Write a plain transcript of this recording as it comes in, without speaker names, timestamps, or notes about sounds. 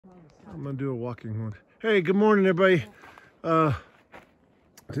I'm gonna do a walking one. Hey, good morning, everybody.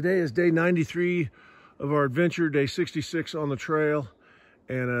 Today is day 93 of our adventure, day 66 on the trail,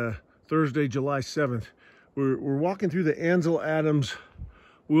 and Thursday, July 7th. We're walking through the Ansel Adams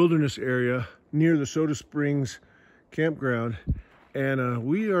Wilderness area near the Soda Springs campground, and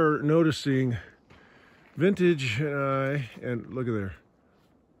we are noticing Vintage and look at there,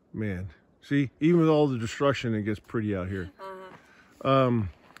 man. See, even with all the destruction, it gets pretty out here.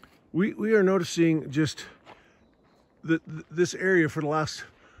 We are noticing just this area for the last,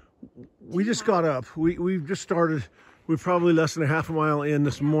 we just got up. We've just started. We're probably less than a half a mile in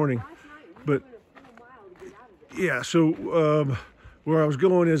this morning. But yeah, so where I was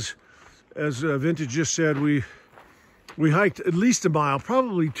going is, as Vintage just said, we hiked at least a mile,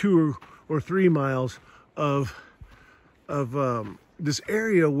 probably 2 or 3 miles of this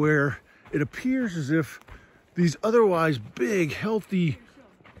area where it appears as if these otherwise big, healthy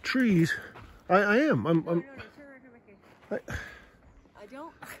trees. I don't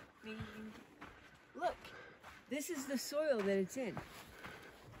mean, look, this is the soil that it's in.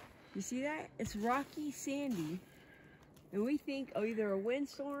 You see that? It's rocky, sandy, and we think either a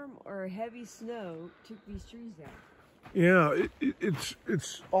windstorm or a heavy snow took these trees down. Yeah,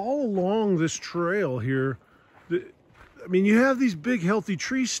 it's all along this trail here. I mean, you have these big, healthy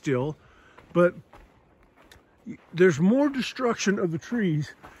trees still, but there's more destruction of the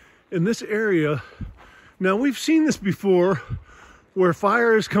trees in this area. Now, we've seen this before where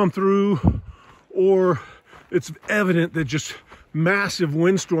fire has come through, or it's evident that just massive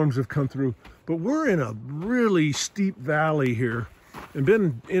windstorms have come through. But we're in a really steep valley here and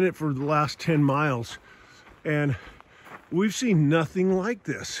been in it for the last 10 miles. And we've seen nothing like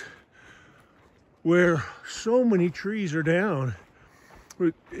this, where so many trees are down.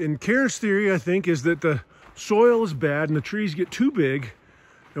 In Karen's theory, I think, is that the soil is bad and the trees get too big.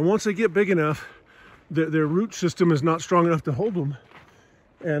 And once they get big enough, their root system is not strong enough to hold them.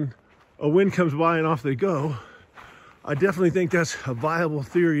 And a wind comes by and off they go. I definitely think that's a viable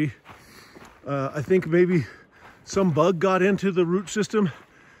theory. I think maybe some bug got into the root system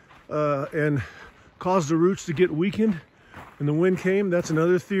and caused the roots to get weakened, and the wind came. That's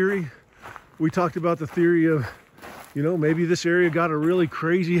another theory. We talked about the theory of, you know, maybe this area got a really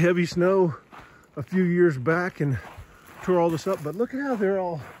crazy heavy snow a few years back and tore all this up. But look at how they're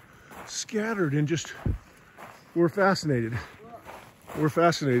all scattered and just, we're fascinated. We're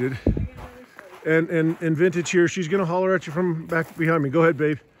fascinated. And Vintage here, she's gonna holler at you from back behind me. Go ahead,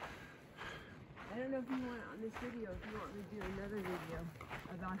 babe. I don't know if you want on this video, if you want me to do another video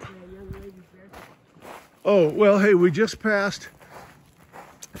about the young lady's barefoot. Oh, well, hey, we just passed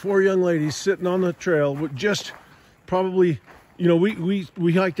 4 young ladies sitting on the trail with just probably, you know,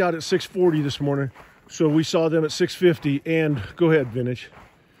 we hiked out at 6:40 this morning, so we saw them at 6:50. And go ahead, Vintage.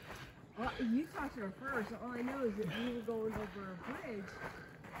 Well, you talked to her first. All I know is that we were going over a bridge,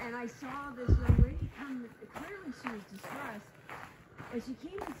 and I saw this young lady come. Clearly, she was distressed, and she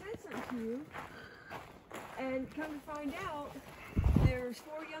came and said something to you. And come to find out, there's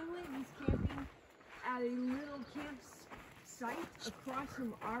 4 young ladies camping at a little campsite across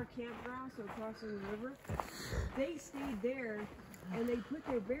from our campground, so across from the river. They stayed there, and they put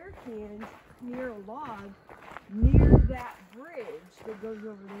their bear cans near a log near that bridge that goes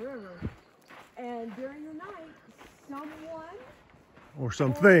over the river. And during the night, someone Or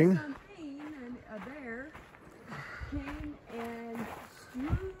something, and a bear came and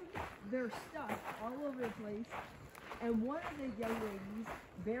strewed their stuff all over the place. And one of the young ladies'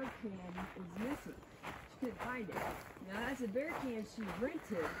 bear can is missing. She couldn't find it. Now that's a bear can she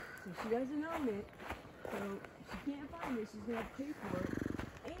rented, so she doesn't own it. So she can't find it. She's gonna have to pay for it.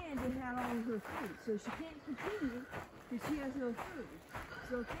 And it had all of her food, so she can't continue because she has no food.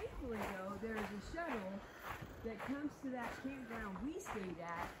 So thankfully, though, there's a shuttle that comes to that campground we stayed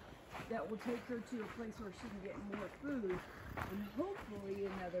at that will take her to a place where she can get more food and hopefully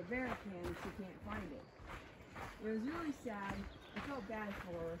another bear can if she can't find it. It was really sad. I felt bad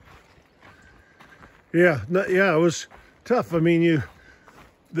for her. yeah, it was tough. I mean,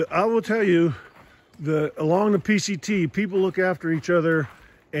 I will tell you, along the PCT, people look after each other,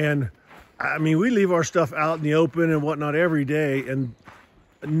 and I mean, we leave our stuff out in the open and whatnot every day, and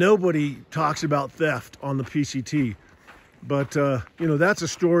nobody talks about theft on the PCT. But you know, that's a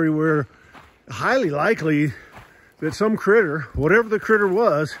story where highly likely that some critter, whatever the critter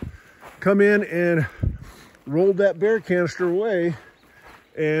was, come in and rolled that bear canister away.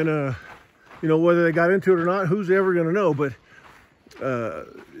 And you know, whether they got into it or not, who's ever going to know? But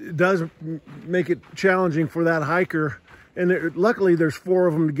it does make it challenging for that hiker. And luckily there's 4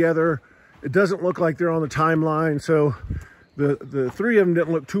 of them together. It doesn't look like they're on the timeline, so the three of them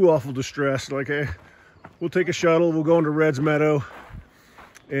didn't look too awful distressed. Like, hey, we'll take a shuttle, we'll go into Red's Meadow,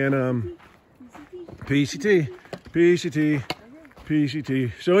 and PCT.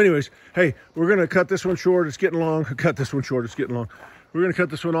 So anyways, hey, we're gonna cut this one short. It's getting long. Cut this one short. It's getting long. We're gonna cut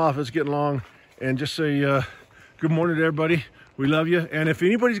this one off. It's getting long, and just say good morning to everybody. We love you. And if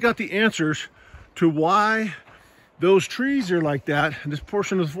anybody's got the answers to why those trees are like that and this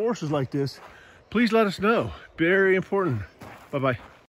portion of the forest is like this, please let us know. Very important. Bye-bye.